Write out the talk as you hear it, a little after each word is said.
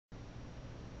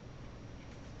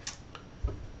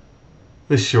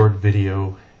This short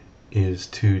video is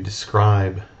to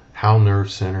describe how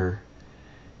NerveCenter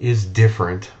is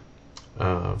different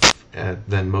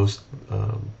than most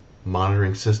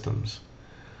monitoring systems.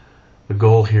 The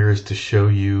goal here is to show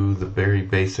you the very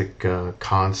basic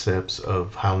concepts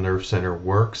of how NerveCenter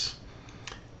works,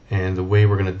 and the way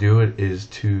we're going to do it is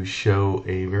to show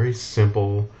a very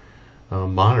simple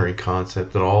monitoring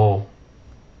concept that all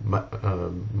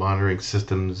monitoring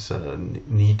systems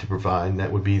need to provide, and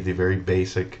that would be the very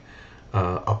basic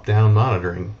up-down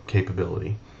monitoring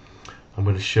capability. I'm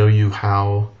going to show you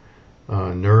how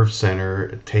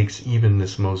NerveCenter takes even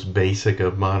this most basic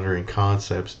of monitoring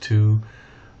concepts to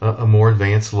a more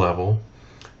advanced level,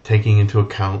 taking into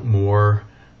account more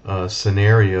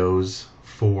scenarios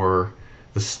for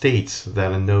the states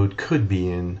that a node could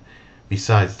be in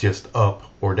besides just up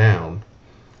or down.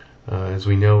 As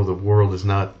we know, the world is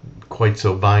not quite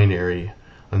so binary.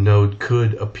 A node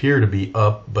could appear to be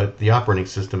up, but the operating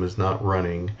system is not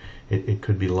running. It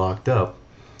could be locked up.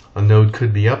 A node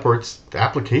could be up, or its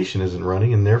application isn't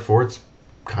running, and therefore it's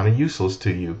kind of useless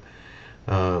to you.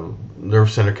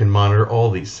 NerveCenter can monitor all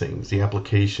these things: the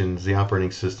applications, the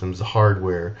operating systems, the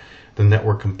hardware, the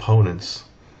network components.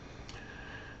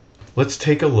 Let's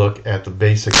take a look at the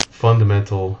basic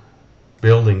fundamental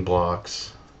building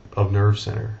blocks of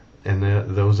NerveCenter, and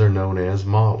those are known as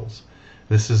models.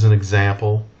 This is an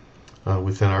example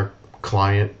within our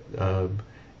client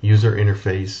user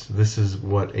interface. This is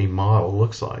what a model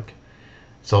looks like.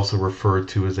 It's also referred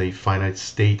to as a finite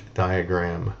state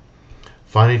diagram.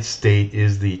 Finite state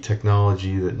is the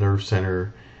technology that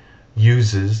NerveCenter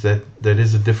uses that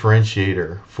is a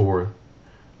differentiator for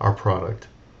our product.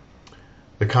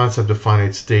 The concept of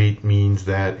finite state means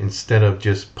that instead of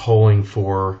just polling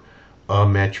for a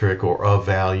metric or a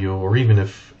value, or even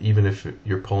if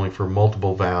you're polling for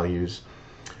multiple values,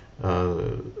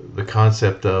 the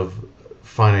concept of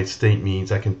finite state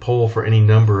means I can poll for any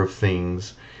number of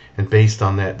things, and based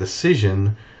on that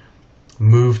decision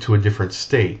move to a different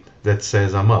state that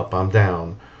says I'm up, I'm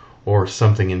down, or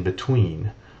something in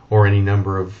between, or any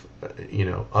number of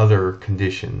other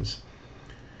conditions.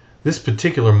 This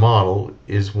particular model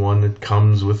is one that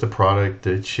comes with the product,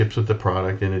 it ships with the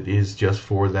product, and it is just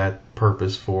for that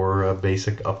purpose, for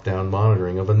basic up-down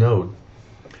monitoring of a node.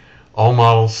 All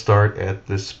models start at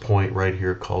this point right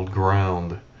here called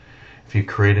ground. If you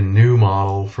create a new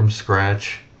model from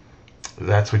scratch,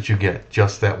 that's what you get,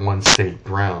 just that one state,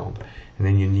 ground. And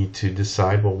then you need to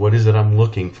decide, well, what is it I'm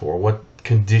looking for? What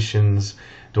conditions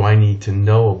do I need to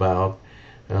know about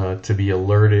to be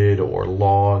alerted or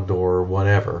logged or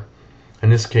whatever? In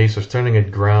this case, we're starting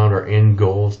at ground. Our end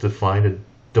goal is to find a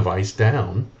device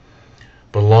down.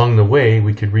 But along the way,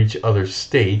 we could reach other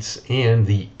states, and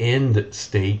the end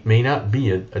state may not be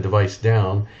a device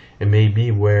down. It may be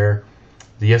where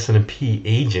the SNMP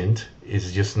agent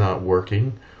is just not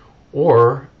working,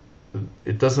 or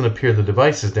it doesn't appear the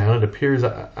device is down. It appears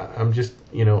I'm just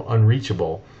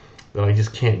unreachable, that I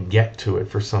just can't get to it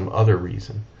for some other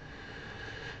reason.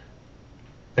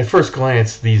 At first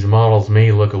glance, these models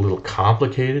may look a little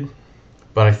complicated,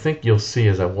 but I think you'll see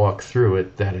as I walk through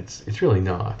it that it's really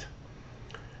not.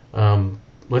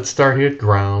 Let's start here at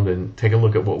ground and take a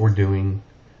look at what we're doing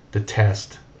to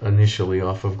test initially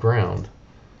off of ground.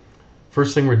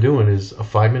 First thing we're doing is a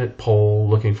 5-minute poll,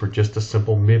 looking for just a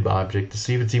simple MIB object to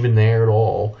see if it's even there at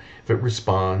all, if it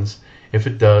responds. If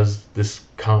it does, this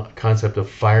concept of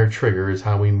fire trigger is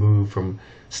how we move from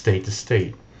state to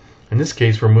state. In this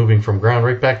case, we're moving from ground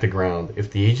right back to ground.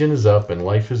 If the agent is up and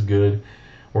life is good,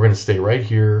 we're going to stay right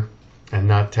here and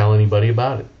not tell anybody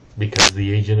about it, because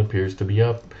the agent appears to be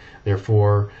up.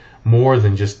 Therefore, more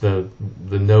than just the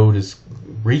node is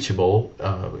reachable,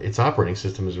 its operating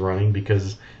system is running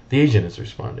because the agent is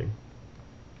responding.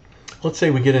 Let's say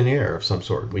we get an error of some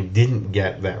sort. We didn't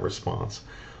get that response.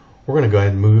 We're going to go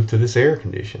ahead and move to this error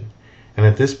condition. And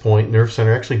at this point,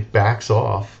 NerveCenter actually backs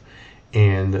off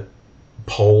and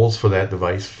polls for that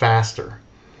device faster.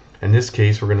 In this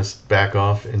case, we're going to back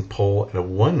off and poll at a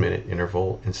 1-minute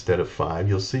interval instead of 5.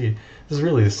 You'll see this is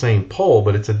really the same poll,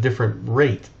 but it's a different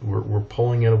rate. We're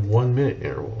polling at a 1-minute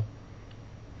interval.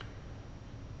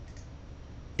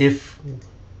 If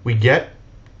we get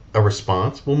a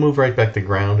response, we'll move right back to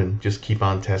ground and just keep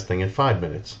on testing at 5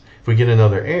 minutes. If we get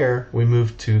another error, we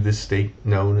move to this state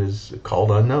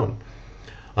called unknown.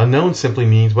 Unknown simply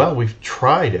means, well, we've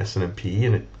tried SNMP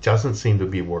and it doesn't seem to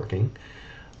be working.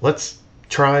 Let's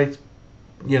try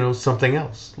something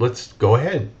else. Let's go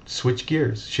ahead, switch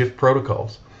gears, shift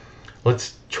protocols.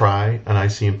 Let's try an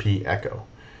ICMP echo.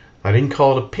 I didn't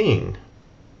call it a ping.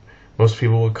 Most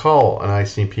people would call an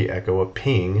ICMP echo a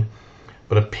ping,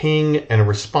 But a ping and a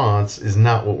response is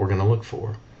not what we're going to look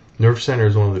for. NerveCenter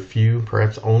is one of the few,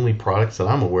 perhaps only products that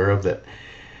I'm aware of that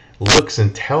looks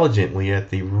intelligently at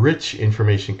the rich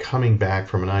information coming back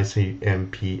from an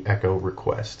ICMP echo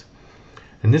request.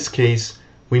 In this case,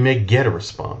 we may get a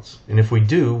response. And if we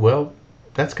do, well,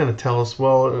 that's going to tell us,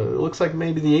 well, it looks like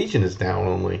maybe the agent is down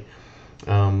only.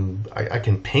 I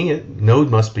can ping it. Node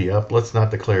must be up. Let's not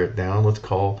declare it down. Let's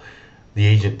call the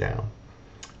agent down.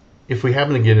 If we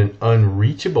happen to get an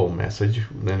unreachable message,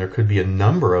 then there could be a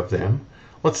number of them.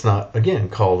 Let's not, again,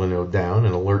 call the node down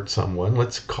and alert someone.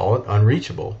 Let's call it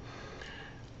unreachable.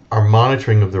 Our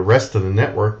monitoring of the rest of the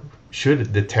network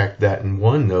should detect that in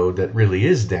one node that really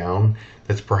is down,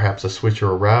 that's perhaps a switch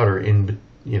or a router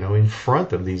in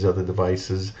front of these other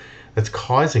devices that's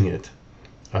causing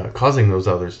those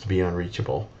others to be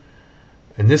unreachable.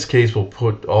 In this case, we'll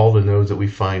put all the nodes that we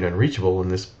find unreachable in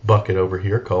this bucket over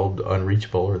here called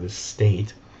unreachable, or this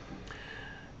state.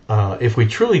 If we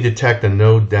truly detect a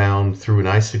node down through an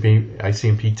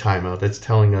ICMP timeout, that's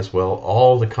telling us, well,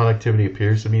 all the connectivity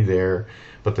appears to be there,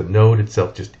 but the node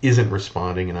itself just isn't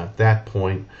responding, and at that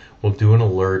point, we'll do an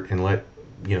alert and let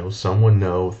someone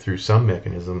know through some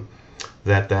mechanism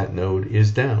that that node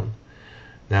is down.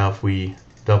 Now, if we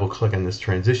double click on this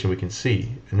transition, we can see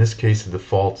in this case the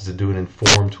default is to do an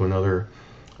inform to another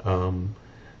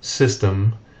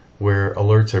system where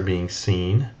alerts are being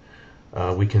seen.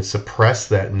 We can suppress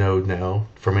that node now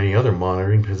from any other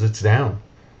monitoring because it's down.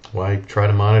 Why try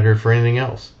to monitor for anything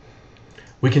else?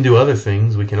 We can do other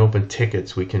things. We can open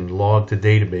tickets, we can log to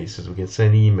databases, we can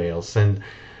send emails, send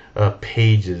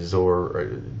pages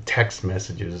or text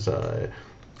messages.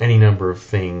 Any number of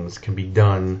things can be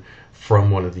done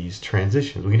from one of these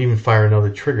transitions. We can even fire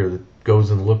another trigger that goes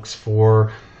and looks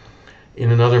for,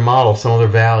 in another model, some other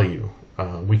value.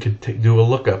 We could do a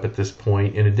lookup at this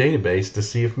point in a database to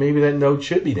see if maybe that node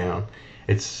should be down.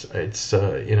 It's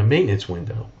in a maintenance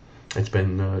window. It's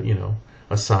been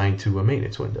assigned to a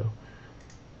maintenance window.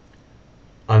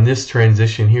 On this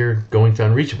transition here, going to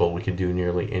unreachable, we could do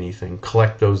nearly anything.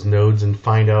 Collect those nodes and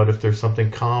find out if there's something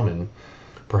common.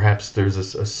 Perhaps there's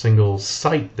a single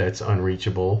site that's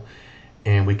unreachable,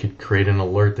 and we could create an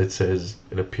alert that says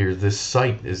it appears this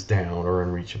site is down or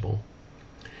unreachable.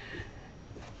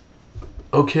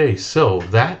 Okay, so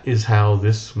that is how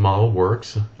this model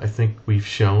works. I think we've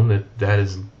shown that that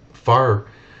is far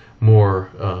more,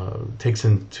 takes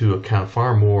into account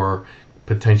far more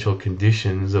potential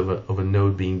conditions of a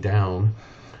node being down.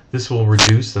 This will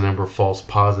reduce the number of false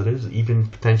positives, even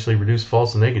potentially reduce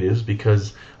false negatives,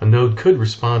 because a node could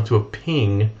respond to a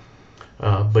ping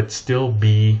but still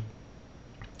be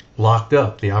locked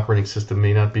up. The operating system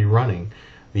may not be running.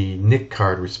 The NIC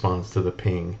card responds to the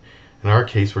ping. In our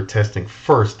case, we're testing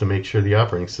first to make sure the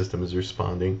operating system is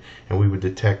responding, and we would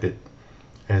detect it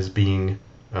as being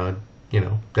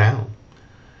down.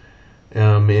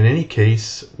 In any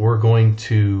case, we're going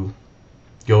to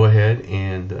go ahead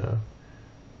and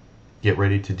get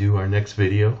ready to do our next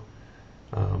video.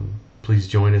 Please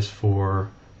join us for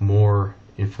more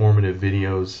informative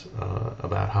videos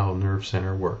about how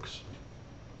NerveCenter works.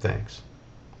 Thanks.